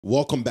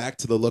Welcome back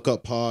to the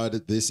Lookup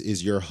Pod. This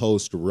is your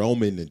host,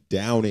 Roman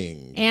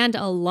Downing. And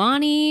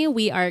Alani,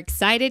 we are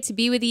excited to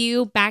be with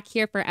you back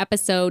here for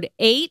episode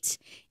 8.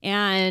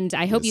 And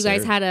I hope you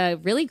guys had a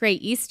really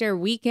great Easter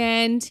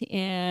weekend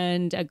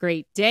and a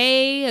great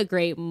day, a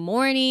great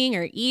morning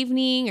or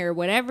evening or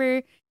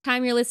whatever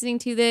time you're listening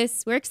to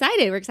this. We're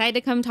excited. We're excited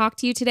to come talk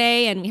to you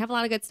today. And we have a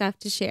lot of good stuff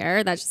to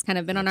share. That's just kind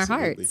of been on our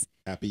hearts.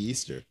 Happy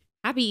Easter.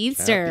 Happy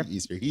Easter. Happy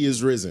Easter. He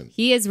is risen.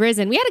 He is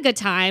risen. We had a good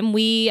time.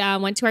 We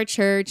went to our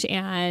church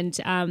and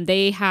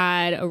they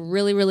had a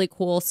really, really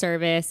cool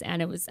service.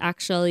 And it was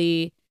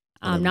actually,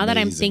 now that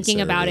I'm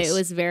thinking about it, it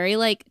was very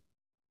like,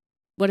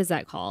 what is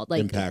that called?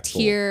 Like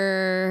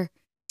impactful.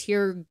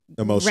 tear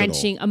Emotional.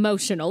 wrenching,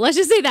 emotional. Let's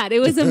just say that. It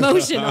was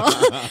emotional.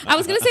 I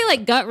was going to say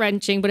like gut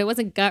wrenching, but it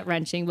wasn't gut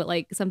wrenching, but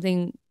like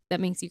something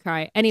that makes you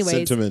cry.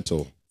 Anyways.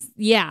 Sentimental.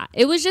 Yeah.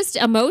 It was just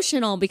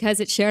emotional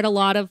because it shared a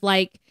lot of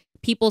like,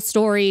 people's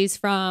stories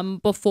from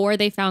before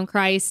they found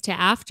Christ to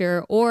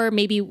after, or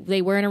maybe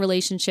they were in a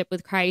relationship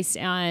with Christ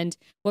and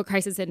what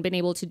Christ has been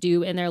able to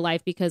do in their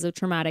life because of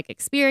traumatic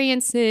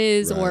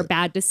experiences or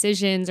bad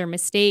decisions or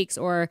mistakes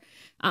or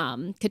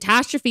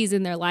catastrophes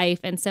in their life.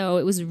 And so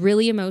it was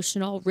really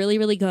emotional, really,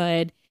 really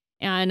good.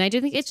 And I do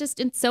think it's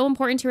so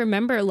important to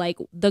remember like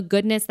the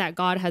goodness that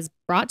God has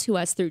brought to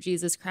us through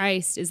Jesus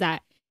Christ is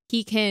that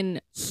he can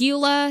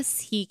heal us.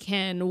 He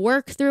can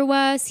work through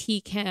us.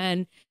 He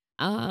can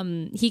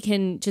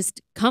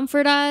just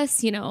comfort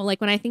us, you know, like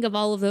when I think of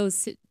all of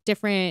those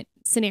different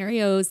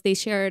scenarios, they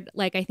shared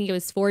like, I think it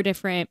was 4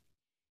 different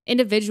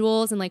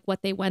individuals and like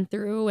what they went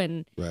through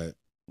and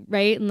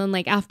right. And then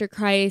like after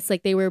Christ,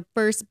 like they were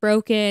first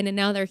broken and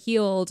now they're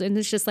healed. And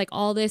it's just like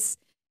all this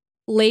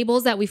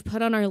labels that we've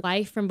put on our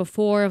life from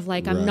before of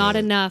like, I'm not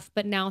enough,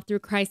 but now through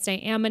Christ, I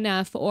am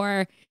enough,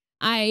 or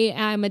I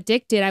am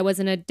addicted. I was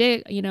an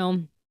addict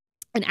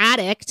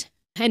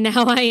and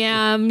now I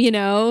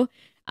am,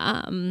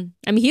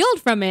 I'm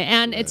healed from it.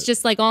 And it's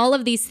just like all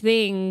of these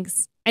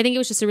things. I think it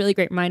was just a really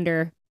great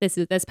reminder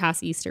this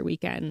past Easter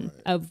weekend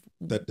of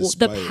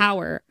the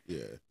power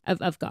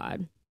of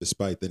God.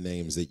 Despite the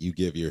names that you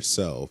give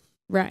yourself.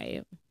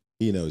 Right.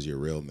 He knows your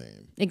real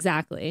name.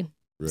 Exactly.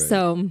 Right.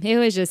 So it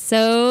was just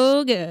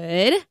so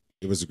good.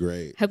 It was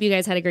great. Hope you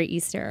guys had a great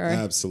Easter.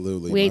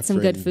 Absolutely. We ate some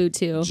good food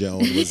too. Joan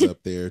was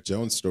up there.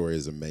 Joan's story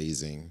is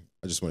amazing.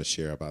 I just want to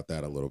share about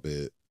that a little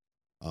bit.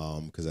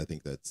 Because I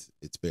think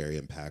it's very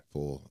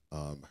impactful.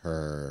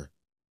 Her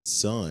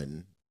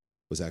son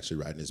was actually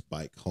riding his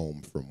bike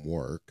home from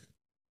work,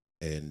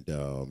 and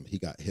he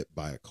got hit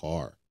by a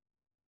car,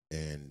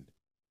 and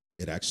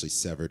it actually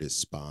severed his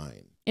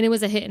spine. And it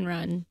was a hit and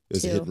run. It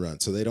was a hit and run,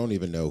 so they don't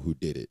even know who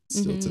did it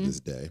still to this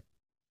day.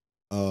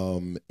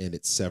 And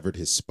it severed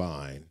his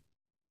spine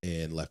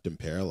and left him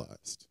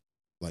paralyzed,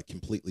 like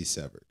completely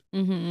severed.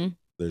 Mm-hmm.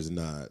 There's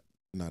not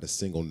a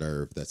single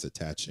nerve that's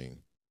attaching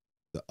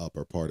the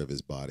upper part of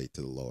his body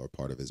to the lower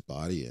part of his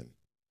body. And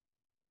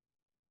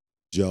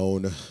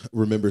Joan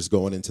remembers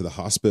going into the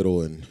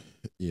hospital and,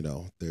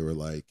 they were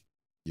like,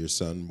 your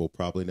son will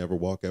probably never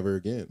walk ever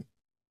again.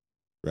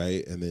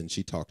 Right. And then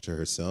she talked to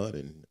her son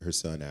and her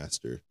son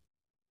asked her,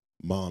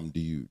 Mom, do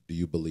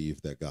you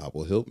believe that God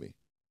will heal me?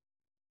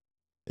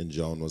 And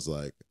Joan was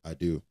like, I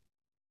do.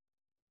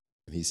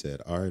 And he said,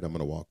 all right, I'm going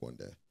to walk one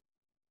day.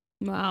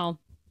 Wow.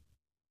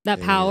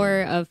 That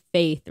power of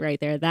faith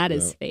right there. That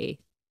is faith.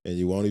 And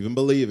you won't even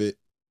believe it.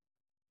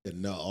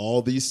 And now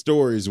all these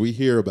stories we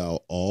hear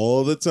about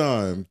all the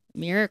time,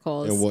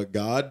 miracles, and what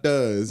God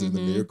does, and the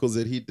miracles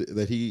that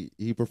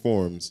he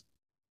performs.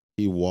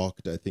 He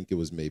walked, I think it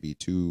was maybe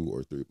 2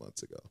 or 3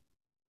 months ago.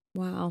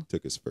 Wow!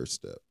 Took his first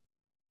step.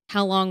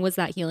 How long was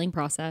that healing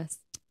process?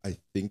 I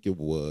think it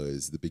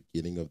was the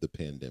beginning of the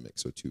pandemic,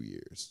 so 2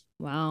 years.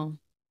 Wow!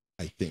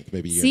 I think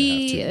maybe a year and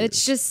a half, 2 years.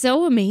 It's just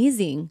so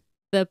amazing.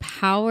 The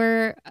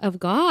power of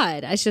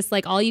God. It's just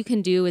like all you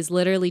can do is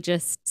literally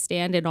just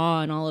stand in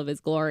awe in all of his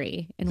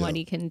glory and what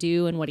he can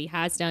do and what he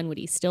has done, what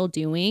he's still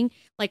doing.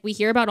 Like we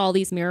hear about all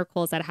these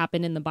miracles that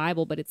happen in the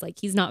Bible, but it's like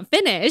he's not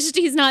finished.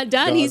 He's not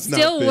done. God's he's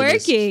still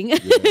working.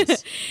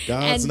 Yes.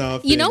 God's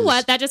not finished. You know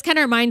what? That just kind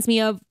of reminds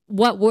me of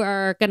what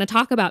we're going to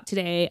talk about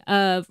today,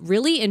 of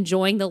really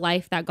enjoying the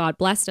life that God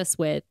blessed us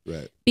with.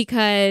 Right.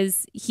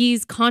 Because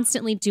he's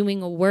constantly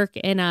doing a work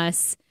in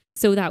us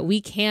so that we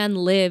can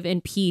live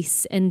in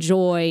peace and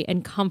joy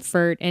and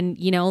comfort. And,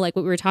 like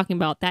what we were talking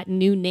about, that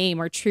new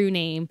name or true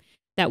name,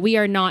 that we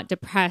are not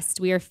depressed.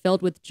 We are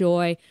filled with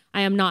joy.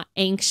 I am not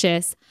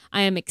anxious.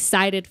 I am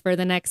excited for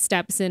the next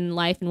steps in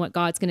life and what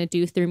God's going to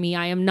do through me.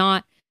 I am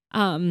not,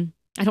 I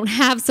don't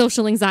have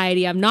social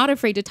anxiety. I'm not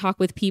afraid to talk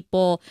with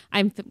people.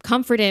 I'm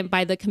comforted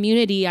by the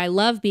community. I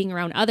love being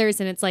around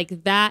others. And it's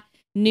like that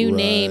new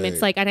name.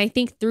 It's like, and I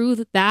think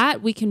through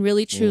that, we can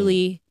really,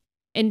 truly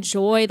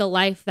enjoy the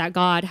life that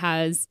God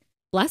has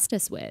blessed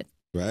us with.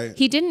 Right.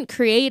 He didn't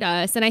create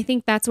us. And I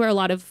think that's where a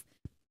lot of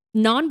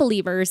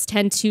non-believers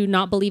tend to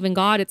not believe in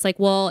God. It's like,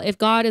 well, if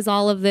God is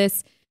all of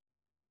this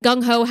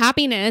gung-ho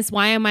happiness.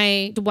 Why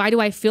do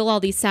I feel all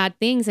these sad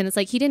things? And it's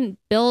like, he didn't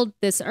build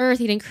this earth.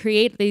 He didn't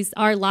create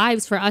our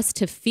lives for us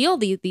to feel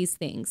these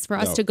things, for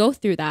us to go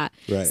through that.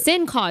 Right.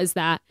 Sin caused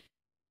that.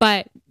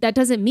 But that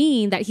doesn't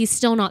mean that he's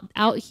still not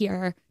out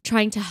here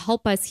trying to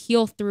help us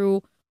heal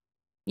through,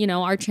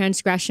 our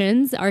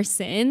transgressions, our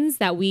sins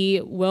that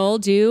we will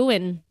do.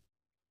 And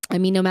I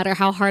mean, no matter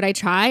how hard I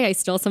try, I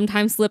still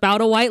sometimes slip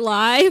out a white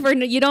lie, or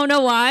you don't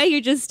know why.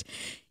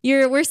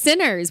 We're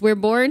sinners. We're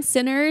born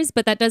sinners,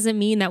 but that doesn't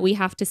mean that we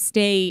have to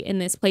stay in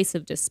this place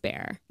of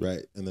despair.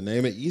 Right. In the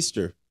name of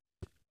Easter,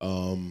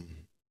 I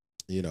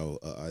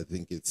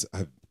think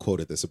I've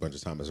quoted this a bunch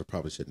of times. I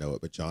probably should know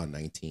it, but John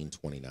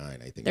 19:29,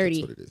 I think 30.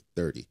 That's what it is.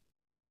 30.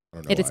 I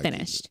don't know. It is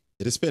finished.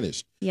 It is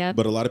finished. Yeah.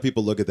 But a lot of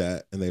people look at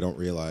that and they don't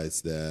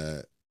realize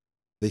that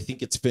they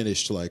think it's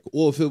finished. Like,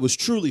 well, if it was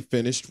truly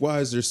finished, why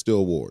is there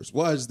still wars?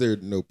 Why is there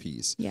no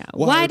peace? Yeah.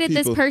 Why did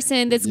this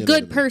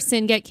good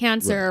person get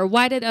cancer? Right. Or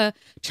why did a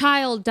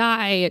child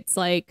die? It's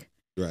like,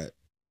 right.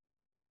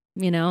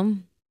 You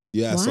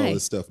ask all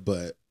this stuff,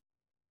 but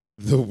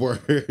the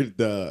word,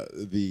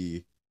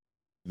 the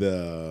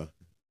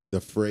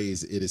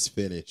phrase "it is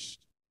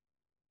finished"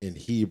 in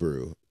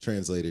Hebrew,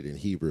 translated in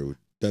Hebrew,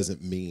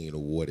 doesn't mean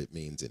what it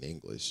means in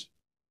English.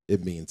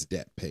 It means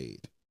debt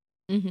paid.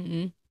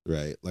 Mm-hmm.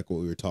 Right? Like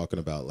what we were talking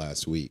about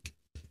last week.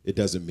 It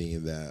doesn't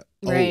mean that,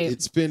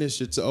 it's finished,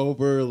 it's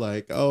over.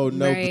 Like,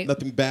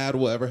 nothing bad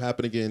will ever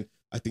happen again.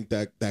 I think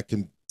that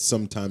can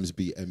sometimes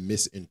be a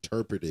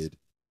misinterpreted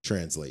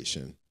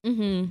translation.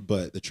 Mm-hmm.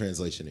 But the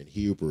translation in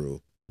Hebrew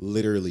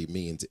literally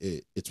means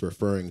it's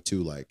referring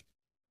to, like,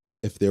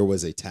 if there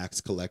was a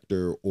tax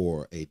collector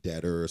or a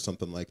debtor or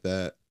something like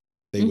that,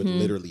 they would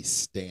literally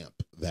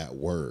stamp that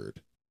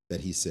word that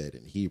he said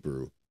in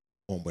Hebrew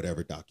on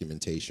whatever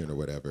documentation or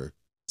whatever,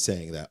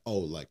 saying that,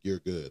 like, you're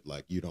good,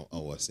 like, you don't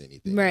owe us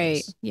anything. Right.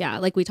 else. Yeah.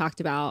 Like we talked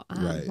about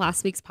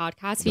last week's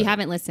podcast. If you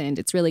haven't listened,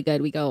 it's really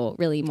good. We go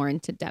really more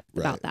into depth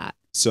about that.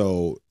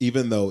 So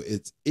even though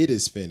it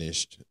is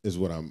finished, is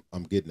what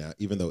I'm getting at.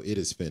 Even though it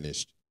is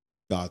finished,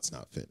 God's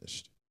not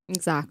finished.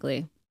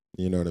 Exactly.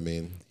 You know what I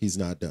mean? He's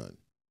not done.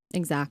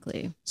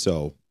 Exactly.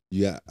 So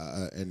yeah,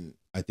 and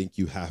I think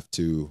you have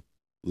to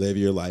live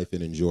your life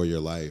and enjoy your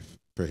life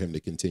for him to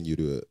continue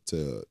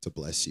to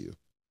bless you.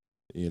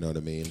 You know what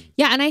I mean?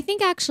 Yeah, and I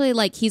think actually,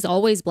 like, he's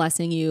always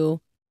blessing you,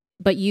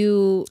 but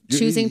you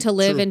choosing to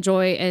live,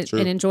 enjoy,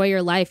 and enjoy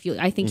your life,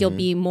 I think you'll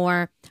be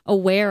more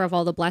aware of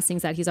all the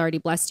blessings that he's already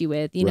blessed you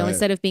with. You know,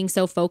 instead of being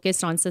so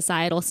focused on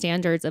societal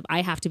standards of,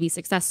 I have to be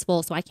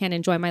successful, so I can't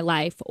enjoy my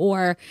life,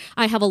 or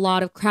I have a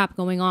lot of crap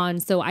going on,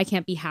 so I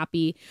can't be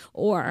happy,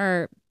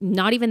 or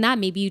not even that.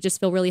 Maybe you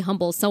just feel really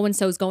humble.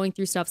 So-and-so is going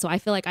through stuff, so I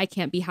feel like I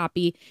can't be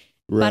happy.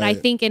 Right. But I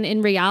think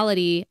in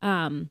reality,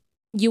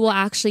 you will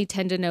actually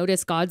tend to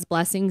notice God's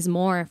blessings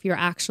more if you're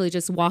actually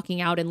just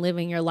walking out and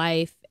living your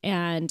life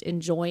and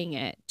enjoying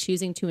it,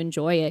 choosing to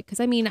enjoy it.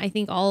 Because I mean, I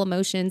think all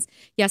emotions,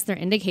 yes, they're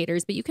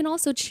indicators, but you can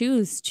also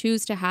choose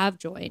to have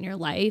joy in your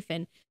life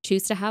and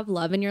choose to have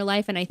love in your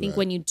life. And I think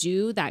when you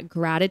do, that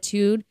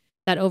gratitude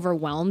that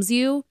overwhelms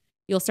you,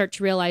 you'll start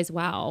to realize,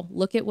 wow,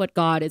 look at what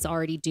God is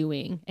already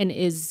doing and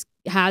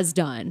has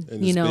done,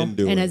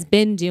 and has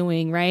been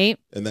doing, right?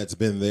 And that's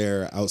been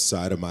there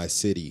outside of my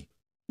city.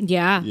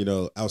 Yeah.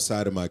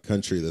 Outside of my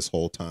country this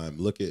whole time.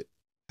 Look at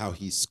how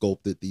he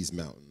sculpted these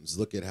mountains.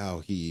 Look at how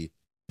he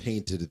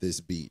painted this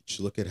beach.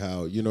 Look at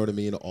how, you know what I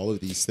mean? All of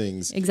these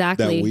things that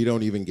we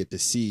don't even get to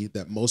see,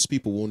 that most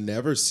people will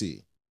never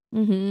see.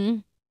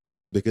 Mm-hmm.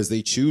 Because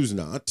they choose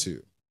not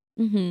to.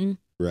 Mm-hmm.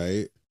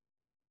 Right?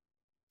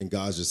 And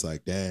God's just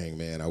like, dang,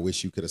 man, I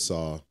wish you could have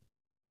saw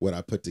what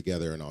I put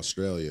together in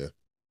Australia.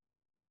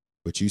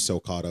 But you so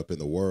caught up in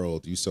the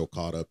world. You so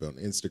caught up on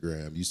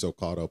Instagram. You so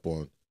caught up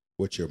on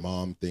what your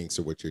mom thinks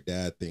or what your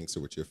dad thinks or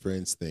what your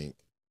friends think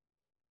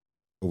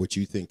or what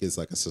you think is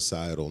like a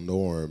societal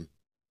norm.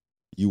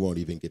 You won't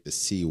even get to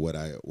see what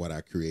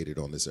I created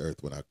on this earth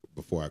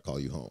before I call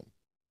you home.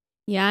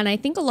 Yeah, and I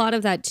think a lot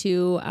of that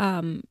too,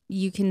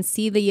 you can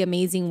see the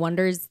amazing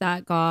wonders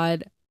that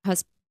God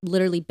has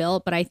literally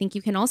built, but I think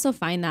you can also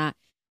find that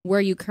where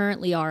you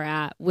currently are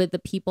at with the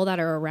people that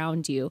are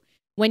around you.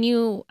 When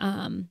you,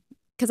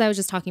 because I was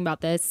just talking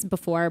about this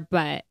before,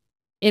 but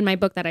in my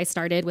book that I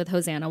started with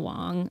Hosanna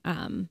Wong,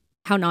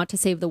 How Not to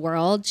Save the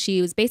World,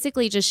 she was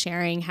basically just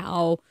sharing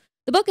how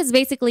the book is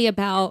basically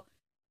about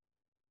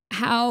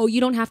how you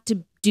don't have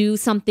to do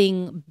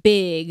something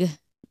big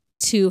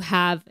to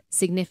have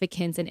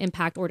significance and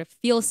impact, or to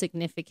feel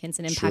significance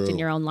and impact in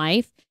your own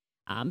life.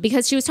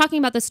 Because she was talking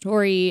about the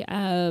story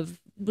of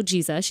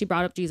Jesus. She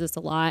brought up Jesus a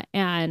lot,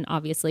 and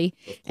obviously,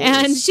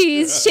 and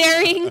she's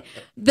sharing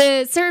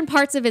the certain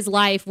parts of his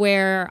life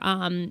where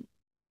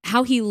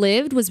how he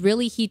lived was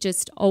really, he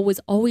just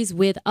always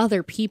with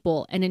other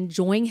people and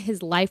enjoying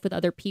his life with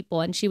other people.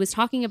 And she was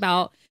talking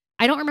about,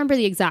 I don't remember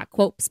the exact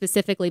quote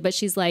specifically, but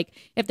she's like,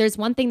 if there's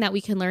one thing that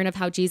we can learn of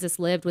how Jesus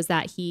lived was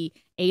that he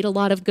ate a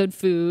lot of good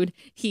food.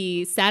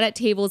 He sat at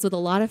tables with a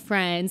lot of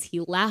friends.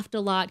 He laughed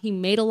a lot. He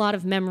made a lot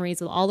of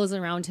memories with all those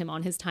around him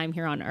on his time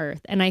here on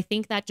earth. And I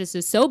think that just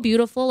is so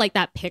beautiful. Like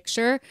that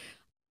picture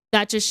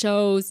that just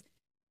shows,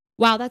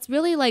 wow, that's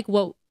really like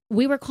what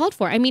we were called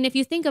for. I mean, if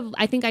you think of,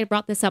 I think I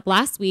brought this up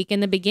last week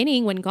in the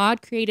beginning when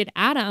God created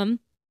Adam,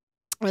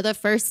 or the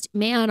first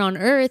man on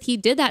earth, he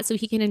did that so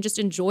he can just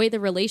enjoy the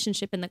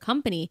relationship and the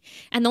company.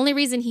 And the only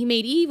reason he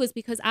made Eve was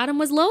because Adam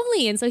was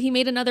lonely. And so he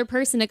made another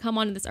person to come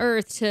on this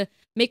earth to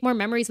make more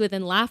memories with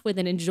and laugh with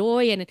and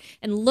enjoy and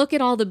look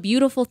at all the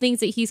beautiful things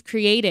that he's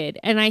created.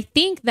 And I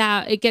think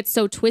that it gets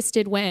so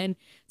twisted when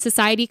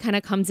society kind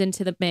of comes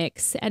into the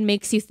mix and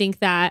makes you think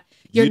that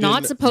you're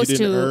not supposed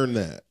to earn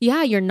that.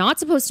 Yeah, you're not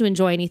supposed to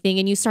enjoy anything.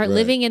 And you start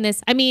living in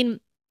this. I mean,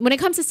 when it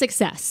comes to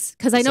success,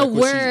 because I know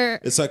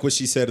it's like what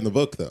she said in the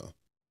book, though.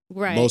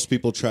 Right. Most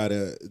people try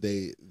to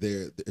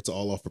it's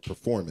all off of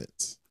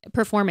performance,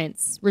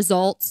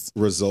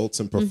 results,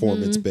 and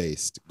performance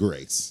based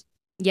grace.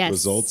 Yes.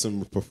 Results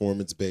and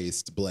performance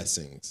based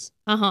blessings.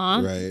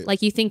 Right.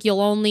 Like you think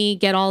you'll only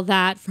get all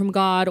that from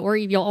God, or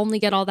you'll only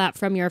get all that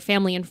from your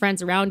family and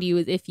friends around you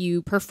if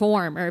you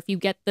perform, or if you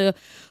get the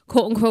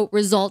quote unquote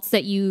results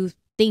that you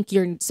think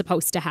you're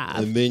supposed to have.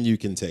 And then you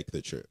can take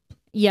the trip.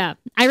 Yeah.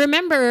 I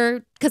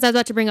remember, because I was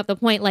about to bring up the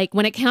point, like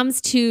when it comes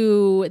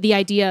to the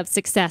idea of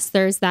success,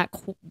 there's that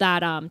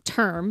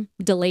term,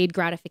 delayed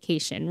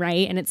gratification,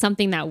 right? And it's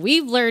something that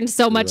we've learned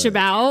so much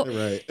about.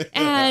 Right.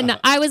 And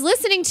I was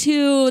listening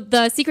to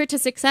the Secret to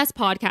Success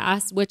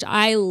podcast, which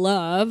I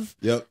love.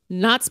 Yep.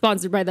 Not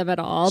sponsored by them at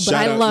all, but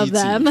Shout I love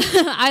them.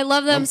 I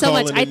love them so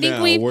much. I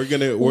think we're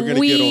gonna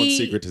get on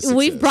Secret to Success.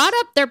 We've brought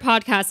up their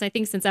podcast, I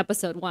think, since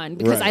episode 1,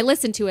 because I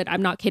listen to it.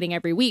 I'm not kidding,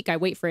 every week. I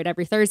wait for it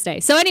every Thursday.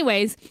 So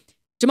anyways,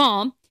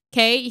 Jamal,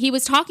 okay, he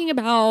was talking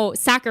about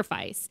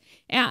sacrifice,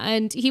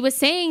 and he was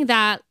saying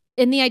that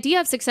in the idea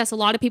of success, a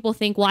lot of people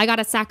think, well, I got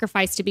to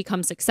sacrifice to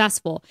become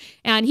successful.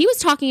 And he was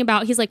talking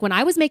about, he's like, when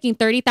I was making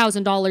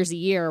 $30,000 a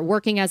year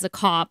working as a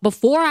cop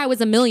before I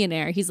was a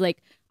millionaire, he's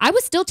like, I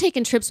was still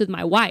taking trips with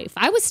my wife.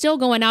 I was still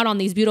going out on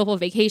these beautiful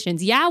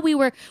vacations. Yeah, we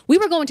were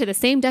going to the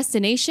same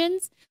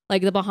destinations,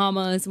 like the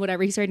Bahamas,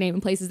 whatever. He started naming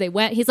places they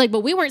went. He's like, but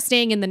we weren't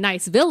staying in the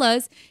nice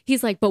villas.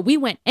 He's like, but we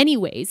went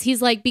anyways.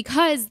 He's like,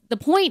 because the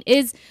point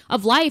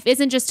of life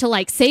isn't just to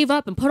like save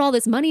up and put all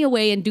this money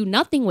away and do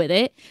nothing with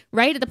it,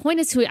 right? The point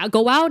is to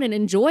go out and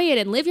enjoy it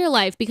and live your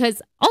life,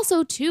 because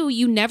also too,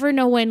 you never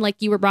know when,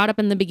 like you were brought up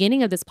in the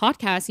beginning of this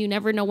podcast, you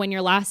never know when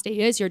your last day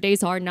is. Your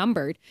days are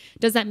numbered.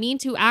 Does that mean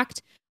to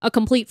act a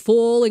complete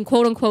fool and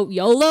quote unquote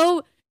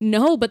YOLO?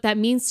 No, but that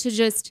means to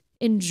just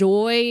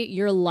enjoy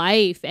your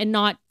life and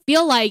not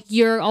feel like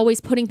you're always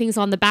putting things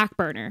on the back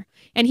burner.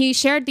 And he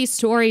shared these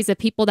stories of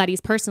people that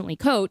he's personally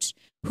coached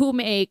who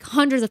make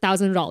hundreds of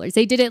thousands of dollars.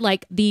 They did it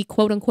like the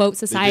quote unquote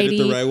society. They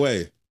did it the right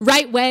way.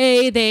 Right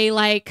way. They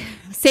like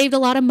saved a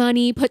lot of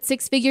money, put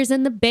 6 figures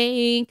in the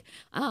bank.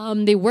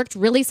 They worked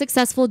really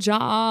successful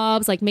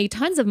jobs, like made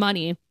tons of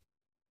money.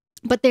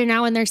 But they're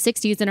now in their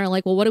 60s and are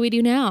like, well, what do we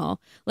do now?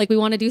 Like, we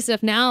want to do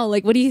stuff now.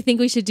 Like, what do you think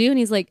we should do? And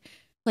he's like,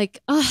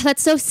 oh,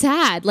 that's so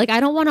sad. Like, I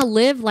don't want to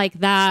live like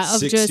that,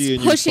 of just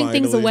pushing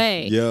things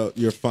away. Yeah,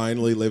 you're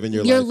finally living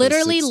your life. You're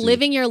literally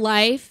living your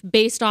life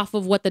based off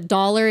of what the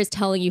dollar is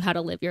telling you how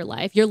to live your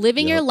life. You're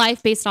living your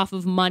life based off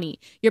of money.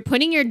 You're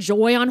putting your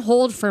joy on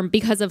hold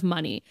because of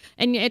money.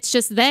 And it's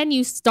just then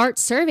you start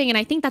serving. And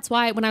I think that's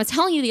why when I was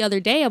telling you the other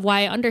day of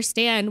why I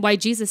understand why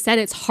Jesus said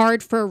it's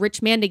hard for a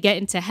rich man to get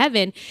into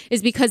heaven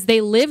is because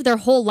they live their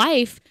whole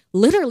life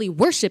literally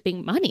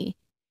worshiping money,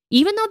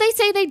 even though they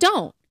say they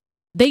don't.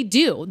 They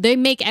do. They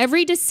make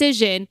every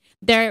decision.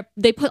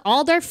 They put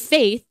all their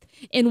faith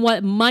in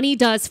what money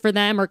does for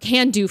them or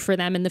can do for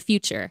them in the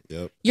future.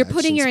 Yep. You're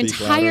putting your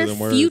entire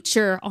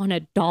future on a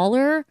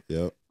dollar.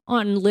 Yep.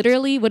 On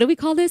literally, what do we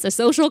call this? A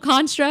social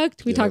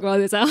construct. We talk about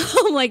this at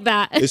home like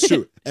that. It's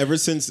true. Ever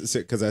since,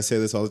 because I say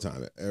this all the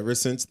time, ever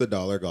since the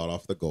dollar got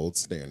off the gold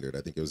standard, I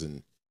think it was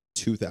in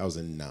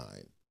 2009.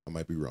 I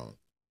might be wrong.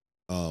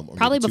 Or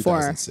probably before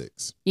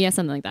 2006. Yeah,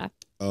 something like that.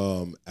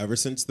 Ever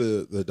since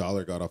the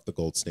dollar got off the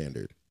gold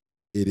standard,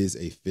 it is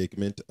a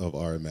figment of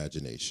our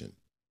imagination.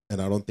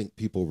 And I don't think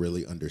people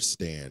really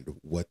understand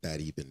what that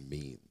even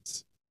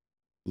means.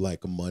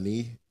 Like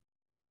money,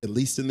 at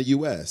least in the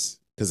US,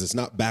 because it's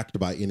not backed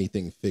by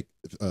anything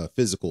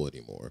physical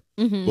anymore.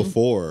 Mm-hmm.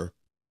 Before,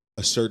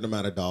 a certain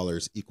amount of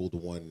dollars equaled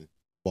 1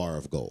 bar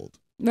of gold.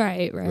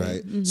 Right.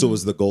 Mm-hmm. So it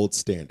was the gold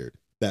standard.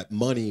 That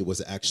money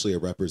was actually a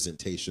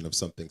representation of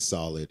something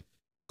solid,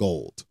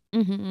 gold.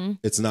 Mm-hmm.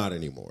 It's not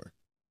anymore.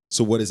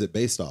 So what is it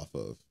based off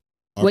of?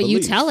 Our what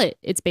belief. You tell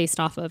it's based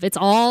off of. It's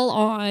all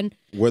on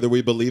whether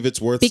we believe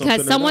it's worth because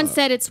something someone or not.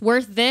 said it's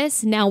worth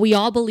this. Now we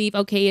all believe,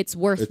 okay, it's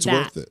worth that. It's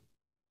worth it.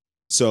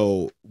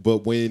 So, but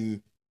we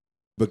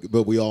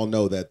all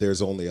know that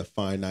there's only a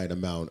finite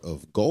amount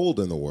of gold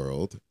in the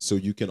world, so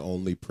you can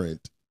only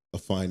print a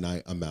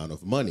finite amount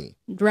of money.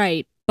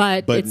 Right,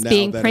 but it's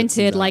being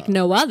printed like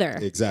no other.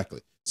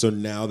 Exactly. So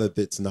now that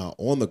it's not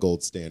on the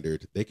gold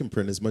standard, they can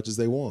print as much as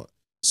they want.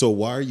 So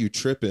why are you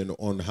tripping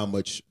on how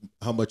much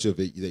of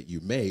it that you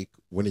make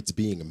when it's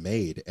being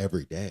made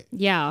every day?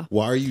 Yeah.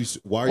 Why are you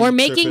or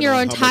making tripping your on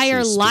how much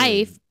entire you're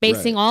life, spending?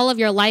 basing Right. all of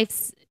your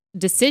life's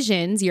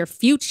decisions, your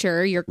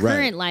future, your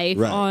current life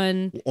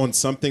Right. on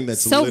something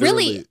that's so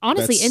literally really,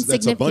 honestly, that's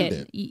insignificant.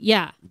 abundant.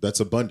 Yeah. That's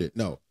abundant.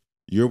 No,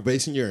 you're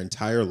basing your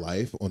entire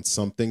life on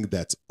something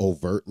that's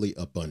overtly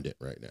abundant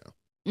right now.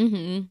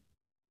 Mm-hmm.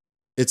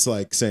 It's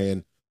like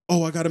saying,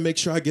 "Oh, I got to make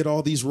sure I get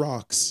all these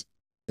rocks,"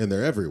 and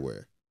they're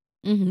everywhere.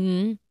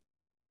 Mm-hmm.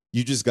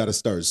 You just got to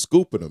start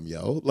scooping them,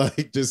 yo.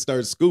 Like, just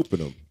start scooping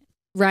them.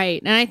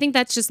 Right. And I think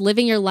that's just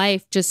living your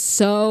life just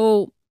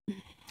so,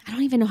 I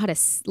don't even know how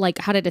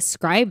to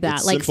describe that.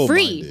 It's like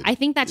free. simple-minded. I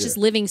think that's just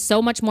living so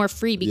much more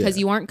free because Yeah.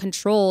 you aren't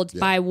controlled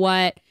by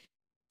what,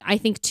 I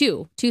think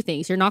two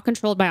things. You're not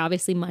controlled by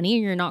obviously money,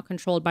 and you're not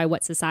controlled by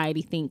what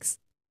society thinks.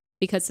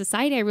 Because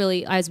society,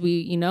 as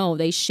we,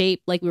 they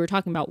shape, like we were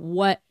talking about,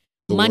 what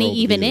The money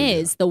even worldview,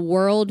 is, the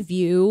world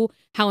view,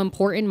 how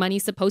important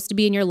money's supposed to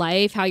be in your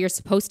life, how you're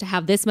supposed to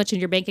have this much in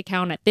your bank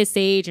account at this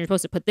age, and you're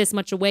supposed to put this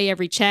much away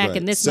every check Right.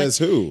 and this Says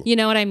much. who? You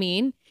know what I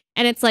mean?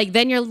 And it's like,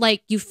 then you're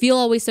like, you feel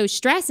always so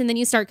stressed, and then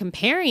you start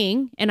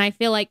comparing. And I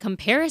feel like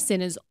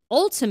comparison is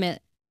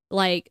ultimate,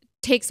 like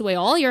takes away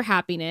all your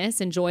happiness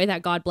and joy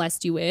that God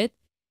blessed you with.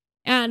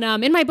 And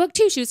in my book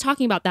too, she was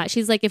talking about that.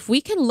 She's like, if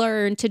we can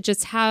learn to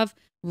just have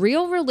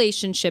real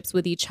relationships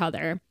with each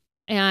other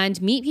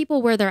and meet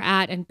people where they're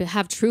at and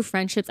have true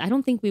friendships, I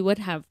don't think we would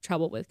have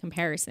trouble with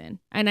comparison.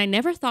 And I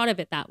never thought of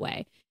it that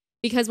way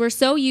because we're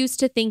so used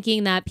to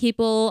thinking that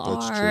people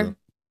That's are true.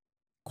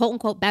 quote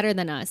unquote better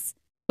than us.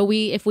 But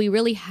if we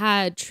really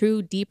had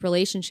true deep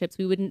relationships,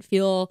 we wouldn't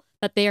feel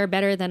that they are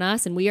better than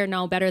us and we are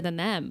now better than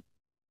them.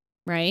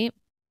 Right?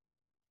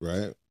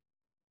 Right.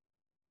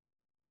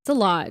 It's a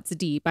lot. It's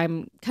deep.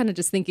 I'm kind of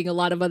just thinking a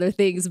lot of other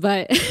things,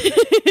 but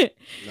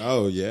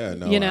Oh yeah,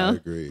 no, You know? I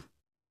agree,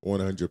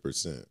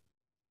 100%.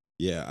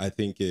 Yeah, I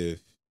think if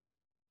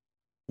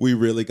we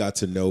really got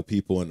to know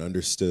people and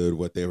understood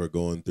what they were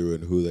going through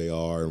and who they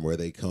are and where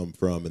they come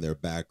from and their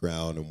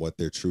background and what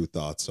their true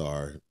thoughts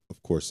are,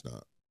 of course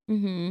not.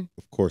 mm-hmm.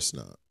 Of course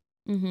not.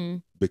 Mm-hmm.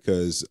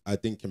 Because I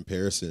think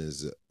comparison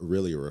is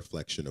really a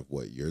reflection of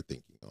what you're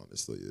thinking.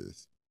 Honestly,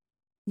 is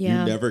Yeah.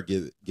 you never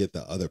get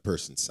the other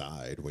person's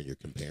side when you're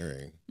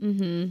comparing.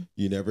 Mm-hmm.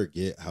 You never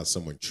get how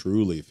someone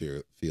truly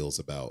feels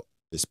about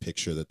this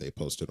picture that they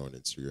posted on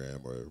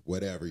Instagram or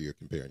whatever you're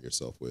comparing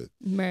yourself with.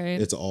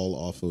 Right. It's all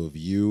off of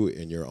you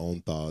and your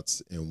own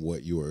thoughts and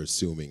what you are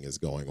assuming is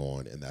going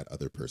on in that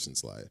other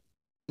person's life.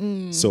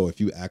 Mm. So if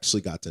you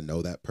actually got to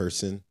know that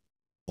person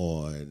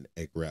on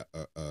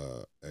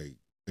a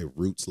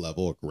roots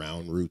level, a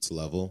ground roots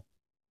level,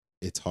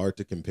 it's hard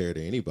to compare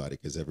to anybody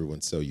because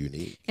everyone's so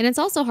unique. And it's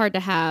also hard to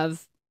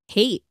have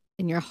hate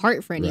in your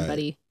heart for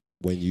anybody.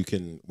 When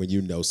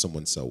you know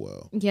someone so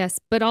well. Yes,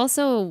 but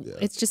also Yeah.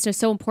 it's just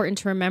so important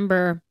to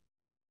remember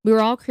we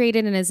were all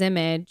created in his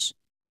image.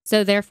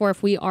 So therefore,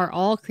 if we are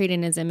all created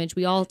in his image,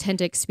 we all tend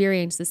to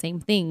experience the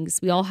same things.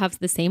 We all have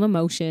the same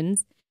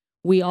emotions.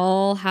 We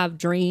all have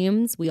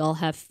dreams. We all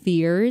have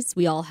fears.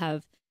 We all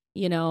have,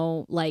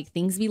 like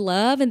things we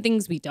love and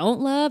things we don't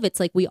love. It's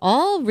like we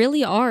all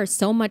really are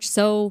so much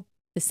so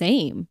the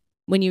same.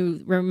 When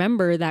you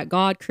remember that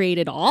God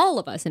created all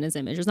of us in his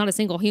image, there's not a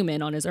single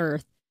human on his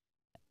earth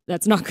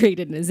that's not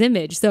created in his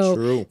image. So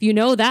True. if you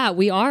know that,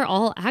 we are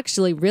all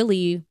actually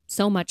really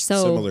so much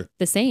so Similar.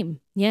 the same.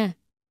 Yeah.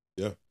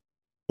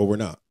 But we're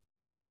not.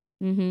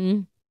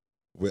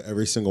 Mm-hmm.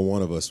 Every single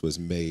one of us was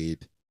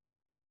made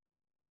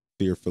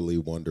fearfully,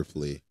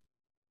 wonderfully,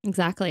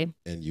 Exactly.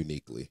 and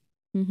uniquely.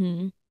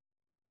 Mm-hmm.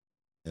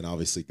 And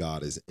obviously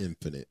God is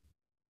infinite.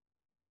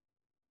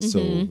 Mhm.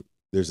 So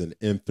there's an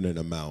infinite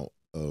amount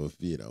of,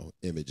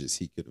 images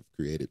he could have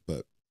created.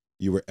 But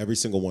every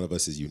single one of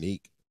us is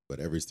unique, but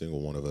every single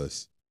one of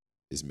us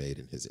is made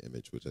in his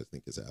image, which I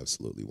think is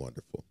absolutely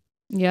wonderful.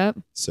 Yep.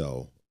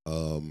 So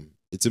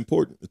it's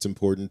important. It's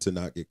important to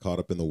not get caught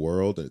up in the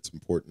world. And it's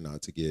important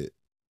not to get,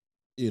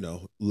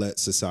 let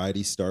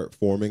society start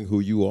forming who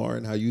you are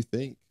and how you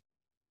think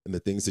and the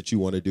things that you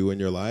want to do in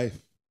your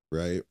life.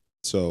 Right.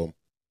 So,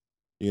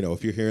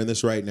 if you're hearing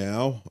this right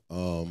now,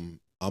 I'm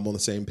on the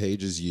same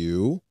page as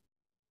you.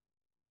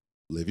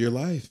 Live your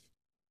life.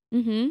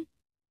 Mm-hmm.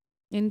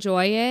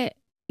 Enjoy it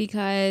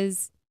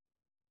because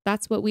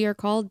that's what we are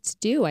called to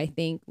do, I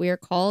think. We are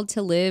called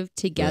to live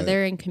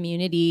together in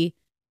community,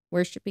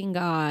 worshiping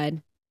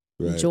God,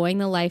 Right. enjoying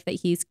the life that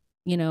he's,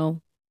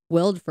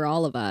 willed for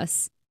all of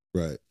us.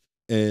 Right.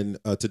 And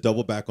to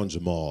double back on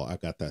Jamal, I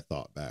got that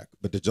thought back.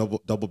 But to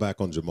double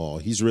back on Jamal,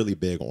 he's really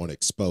big on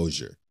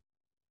exposure.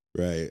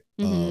 Right.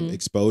 Mhm.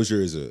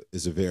 Exposure is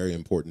a very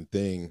important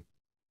thing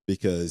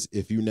because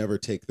if you never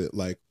take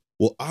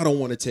I don't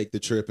want to take the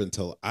trip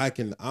until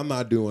I'm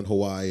not doing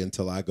Hawaii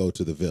until I go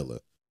to the villa,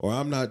 or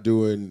I'm not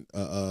doing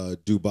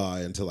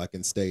Dubai until I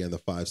can stay in the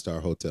 5-star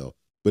hotel.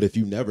 But if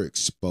you never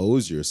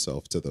expose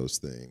yourself to those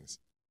things,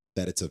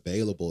 that it's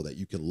available, that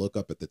you can look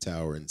up at the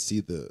tower and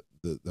see the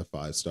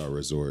 5-star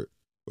resort,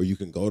 or you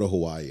can go to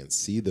Hawaii and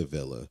see the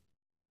villa.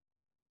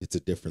 It's a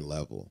different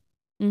level.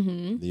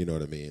 Mm-hmm. You know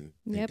what I mean?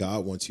 And Yep.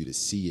 God wants you to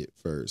see it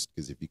first,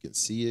 because if you can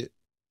see it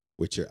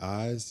with your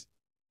eyes,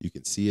 you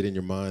can see it in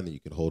your mind, and you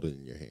can hold it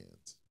in your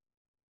hands.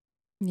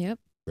 Yep.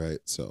 Right?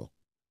 So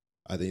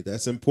I think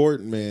that's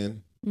important,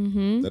 man.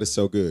 Mm-hmm. That is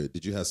so good.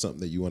 Did you have something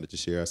that you wanted to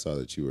share? I saw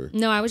that you were.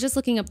 No, I was just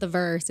looking up the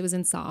verse. It was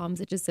in Psalms.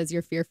 It just says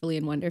you're fearfully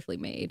and wonderfully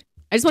made.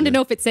 I just wanted Yeah. to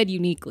know if it said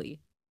uniquely.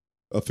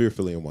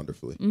 Fearfully and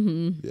wonderfully.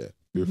 Mm-hmm. Yeah,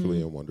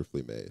 fearfully and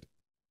wonderfully made.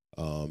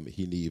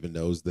 He even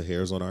knows the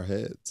hairs on our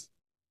heads.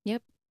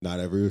 Yep. Not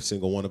every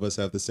single one of us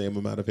have the same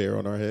amount of hair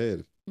on our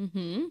head.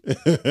 Mm-hmm.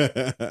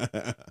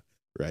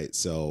 Right.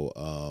 So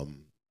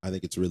I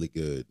think it's really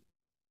good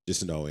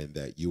just knowing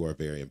that you are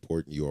very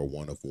important. You are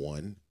one of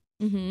one,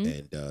 Mm-hmm.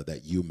 and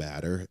that you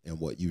matter, and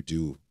what you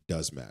do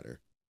does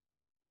matter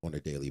on a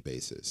daily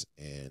basis.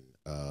 And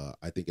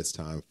I think it's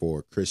time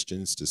for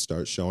Christians to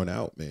start showing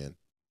out, man.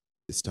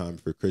 It's time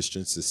for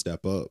Christians to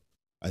step up.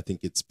 I think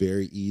it's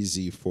very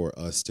easy for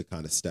us to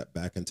kind of step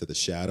back into the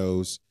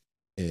shadows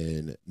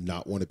and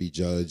not want to be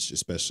judged,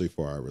 especially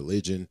for our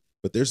religion.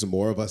 But there's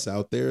more of us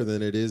out there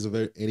than it is of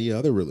any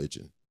other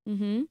religion.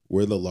 Mm-hmm.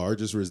 We're the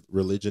largest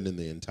religion in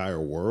the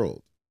entire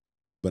world.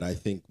 But I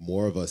think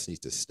more of us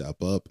need to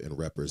step up and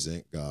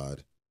represent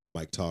God.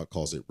 Mike Todd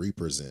calls it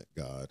represent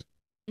God,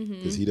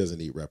 because he doesn't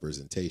need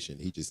representation.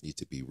 He just needs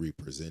to be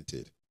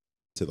represented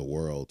to the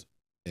world.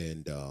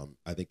 And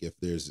I think if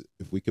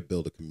we could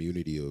build a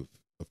community of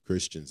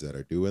Christians that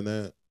are doing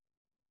that.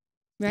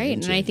 Right.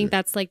 And I changer. think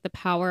that's like the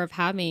power of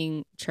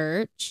having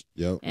church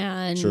Yep.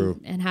 and True.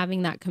 and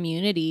having that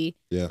community.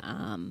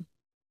 Yeah.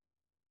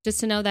 Just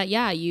to know that,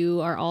 yeah,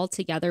 you are all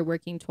together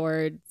working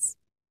towards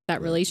that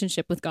Right.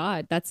 relationship with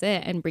God. That's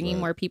it. And bringing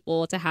Right. more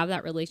people to have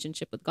that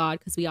relationship with God,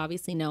 because we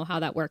obviously know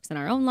how that works in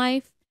our own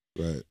life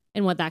Right.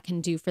 and what that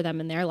can do for them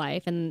in their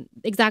life. And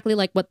exactly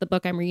like what the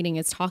book I'm reading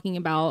is talking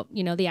about,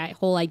 you know, the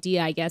whole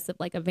idea, I guess, of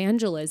like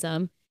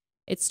evangelism.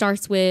 It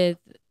starts with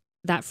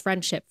that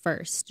friendship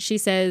first. She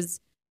says,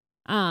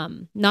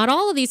 not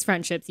all of these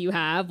friendships you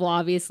have will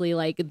obviously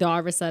like all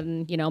of a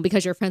sudden, you know,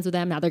 because you're friends with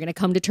them, now they're going to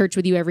come to church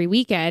with you every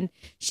weekend.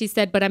 She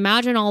said, but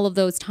imagine all of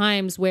those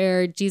times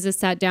where Jesus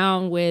sat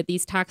down with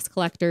these tax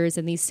collectors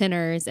and these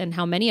sinners, and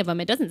how many of them,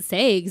 it doesn't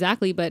say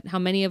exactly, but how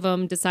many of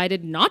them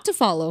decided not to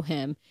follow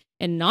him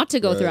and not to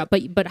go through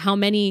it. But how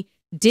many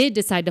did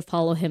decide to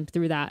follow him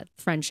through that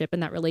friendship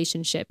and that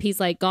relationship? He's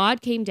like,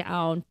 God came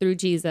down through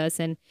Jesus,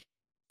 and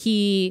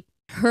he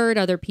heard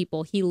other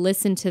people, he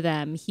listened to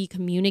them, he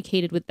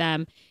communicated with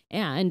them.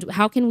 And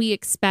how can we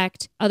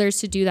expect others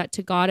to do that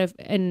to God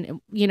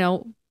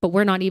but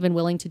we're not even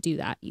willing to do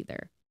that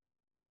either?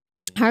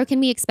 How can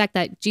we expect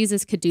that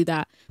Jesus could do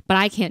that, but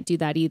I can't do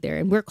that either?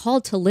 And we're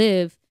called to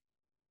live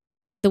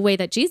the way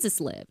that Jesus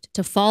lived,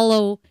 to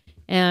follow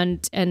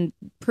and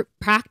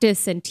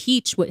practice and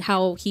teach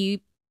how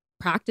he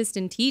practiced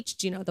and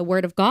teached, you know, the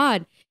word of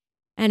God.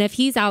 And if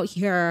he's out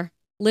here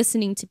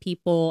listening to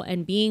people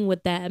and being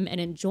with them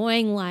and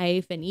enjoying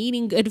life and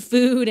eating good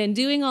food and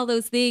doing all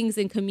those things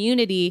in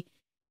community,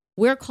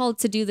 we're called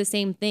to do the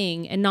same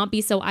thing and not be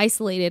so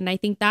isolated. And I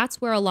think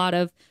that's where a lot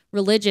of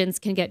religions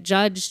can get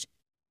judged,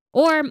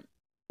 or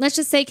let's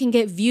just say can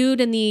get viewed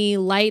in the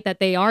light that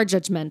they are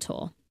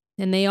judgmental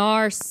and they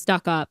are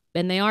stuck up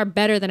and they are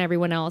better than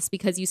everyone else,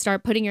 because you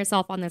start putting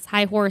yourself on this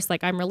high horse,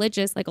 like I'm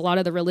religious, like a lot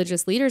of the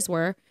religious leaders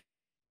were.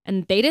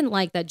 And they didn't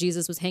like that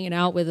Jesus was hanging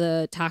out with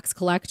a tax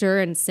collector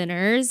and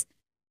sinners.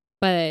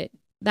 But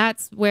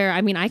that's where,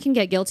 I mean, I can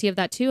get guilty of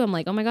that too. I'm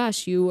like, oh my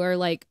gosh, you are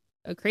like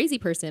a crazy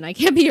person. I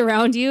can't be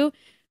around you.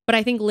 But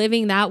I think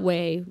living that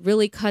way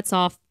really cuts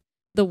off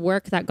the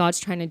work that God's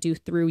trying to do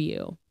through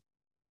you,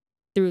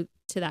 through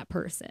to that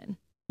person.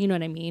 You know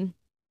what I mean?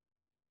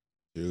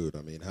 Dude,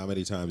 I mean, how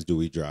many times do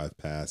we drive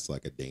past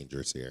like a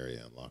dangerous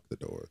area and lock the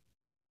door?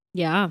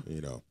 Yeah.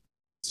 You know,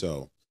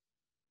 so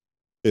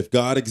if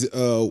God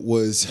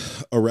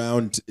was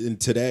around in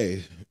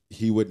today,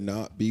 he would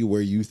not be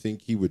where you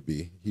think he would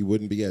be. He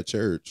wouldn't be at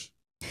church.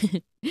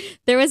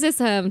 There was this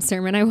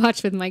sermon I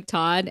watched with Mike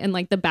Todd, and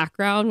like the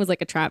background was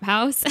like a trap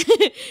house.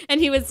 And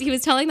he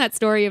was telling that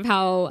story of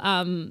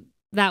how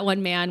that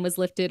one man was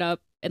lifted up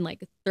and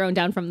like thrown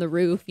down from the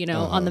roof, you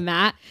know, on the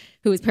mat,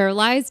 who was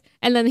paralyzed.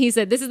 And then he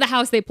said, this is the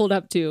house they pulled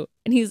up to.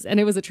 And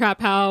it was a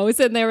trap house.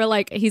 And they were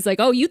like, he's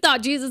like, oh, you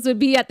thought Jesus would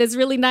be at this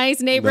really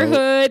nice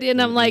neighborhood.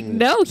 And I'm like,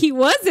 no, he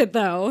wasn't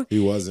though. He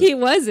wasn't. He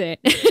wasn't.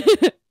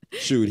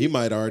 Shoot, he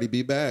might already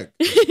be back.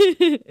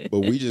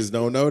 But we just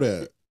don't know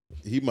that.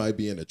 He might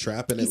be in a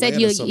trap in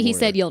Atlanta somewhere. He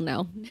said, you'll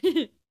know.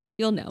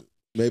 You'll know.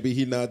 Maybe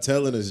he's not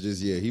telling us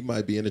just yet. He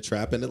might be in a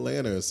trap in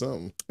Atlanta or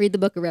something. Read the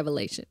book of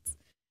Revelations.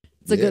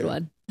 It's a good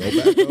one. Go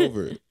back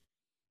over it.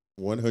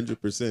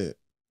 100%.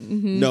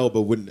 No,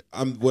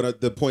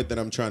 but the point that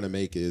I'm trying to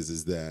make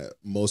is that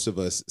most of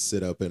us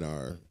sit up in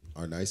our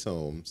nice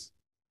homes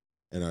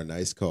and our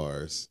nice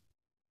cars,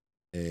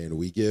 and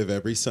we give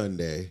every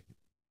Sunday,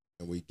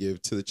 and we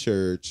give to the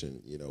church,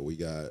 and you know, we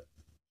got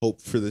Hope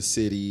for the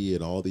City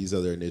and all these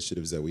other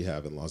initiatives that we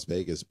have in Las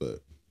Vegas. But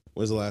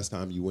when's the last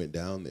time you went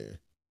down there?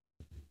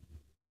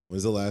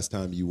 When's the last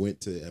time you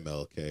went to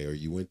MLK or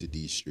you went to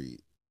D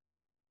Street?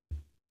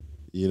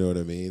 You know what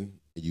I mean?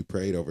 You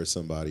prayed over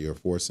somebody or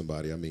for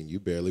somebody. I mean, you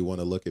barely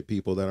want to look at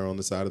people that are on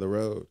the side of the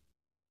road,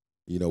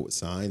 you know, with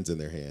signs in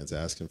their hands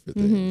asking for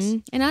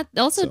things. And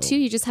also, So- too,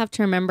 you just have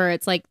to remember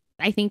it's like,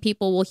 I think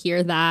people will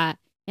hear that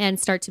and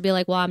start to be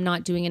like, well, I'm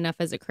not doing enough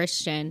as a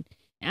Christian.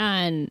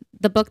 And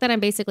the book that I'm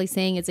basically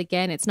saying is,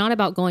 again, it's not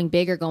about going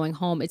big or going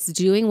home. It's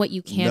doing what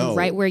you can No.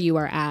 right where you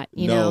are at,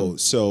 you No, know?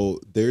 so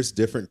there's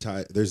different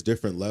there's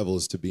different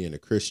levels to being a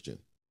Christian.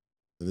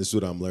 And this is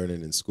what I'm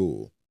learning in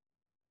school.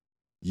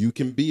 You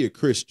can be a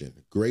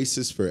Christian. Grace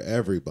is for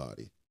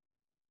everybody.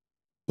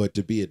 But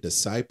to be a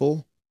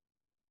disciple,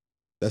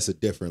 that's a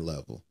different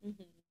level.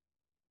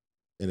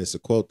 And it's a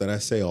quote that I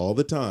say all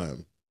the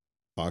time.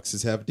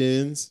 Foxes have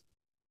dens,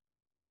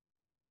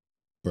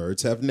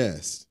 birds have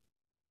nests,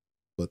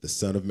 but the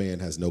Son of Man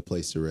has no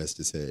place to rest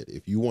his head.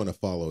 If you want to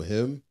follow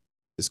him,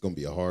 it's going to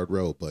be a hard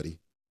road, buddy.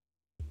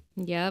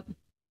 Yep.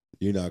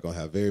 You're not going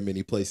to have very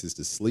many places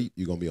to sleep.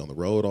 You're going to be on the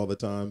road all the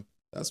time.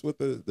 That's what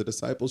the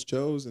disciples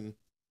chose, and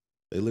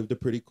they lived a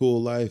pretty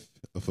cool life,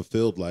 a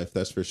fulfilled life,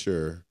 that's for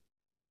sure.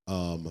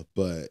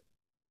 But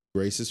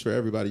grace is for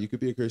everybody. You could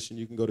be a Christian.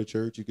 You can go to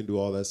church. You can do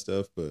all that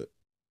stuff. But,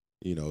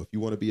 you know, if you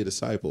want to be a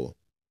disciple,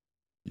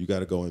 you got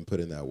to go and put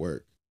in that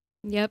work.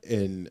 Yep.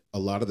 And a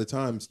lot of the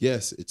times,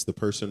 yes, it's the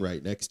person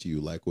right next to you,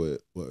 like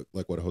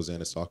what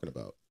Hosanna's talking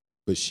about.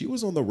 But she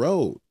was on the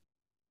road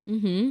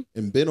and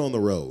been on the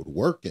road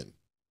working,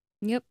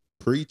 Yep.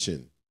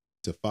 preaching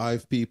to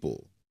 5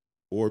 people,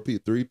 4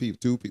 people, 3 people,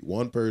 2 people,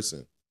 1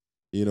 person.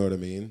 You know what I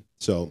mean?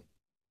 So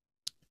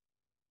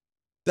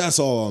that's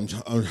all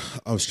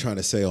I was trying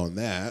to say on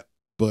that.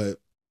 But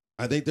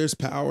I think there's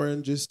power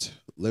in just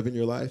living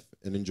your life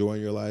and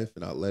enjoying your life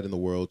and not letting the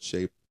world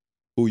shape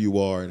who you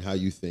are and how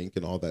you think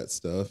and all that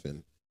stuff.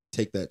 And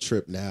take that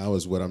trip now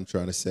is what I'm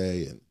trying to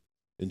say. And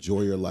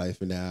enjoy your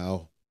life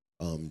now.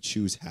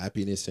 Choose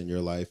happiness in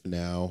your life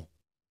now.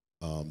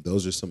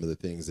 Those are some of the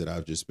things that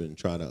I've just been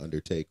trying to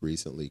undertake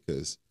recently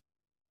because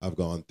I've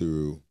gone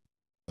through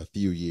a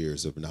few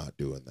years of not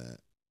doing that.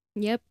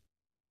 Yep.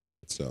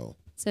 So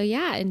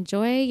yeah,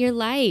 enjoy your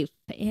life.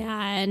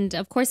 And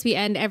of course, we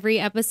end every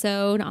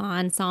episode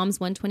on Psalms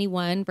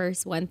 121,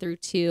 verse 1 through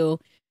 2,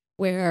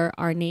 where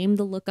our name,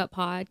 the Look Up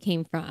Pod,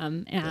 came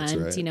from. That's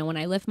And, right. you know, when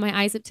I lift my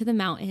eyes up to the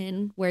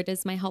mountain, where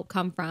does my help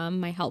come from?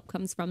 My help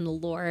comes from the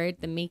Lord,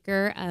 the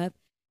maker of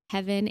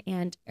heaven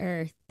and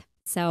earth.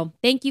 So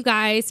thank you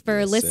guys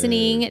for Yes,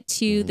 listening sir.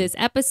 to this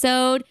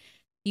episode.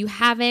 If you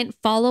haven't,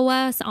 follow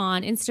us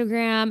on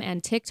Instagram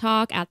and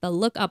TikTok at the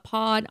Look Up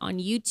Pod, on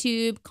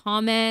YouTube.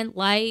 Comment,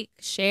 like,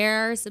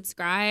 share,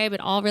 subscribe.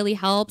 It all really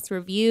helps.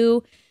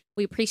 Review.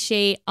 We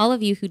appreciate all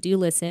of you who do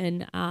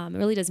listen. It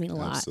really does mean a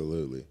lot.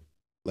 Absolutely.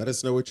 Let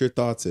us know what your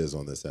thoughts is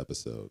on this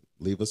episode.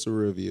 Leave us a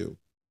review.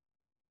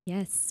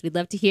 Yes, we'd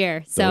love to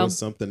hear. Throw So us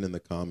something in the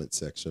comment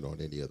section on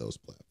any of those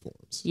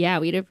platforms. yeah,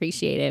 we'd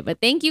appreciate it. But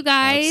thank you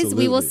guys.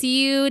 We will Absolutely.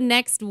 see you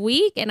next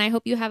week. And I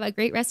hope you have a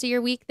great rest of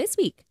your week this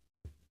week.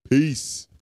 Peace.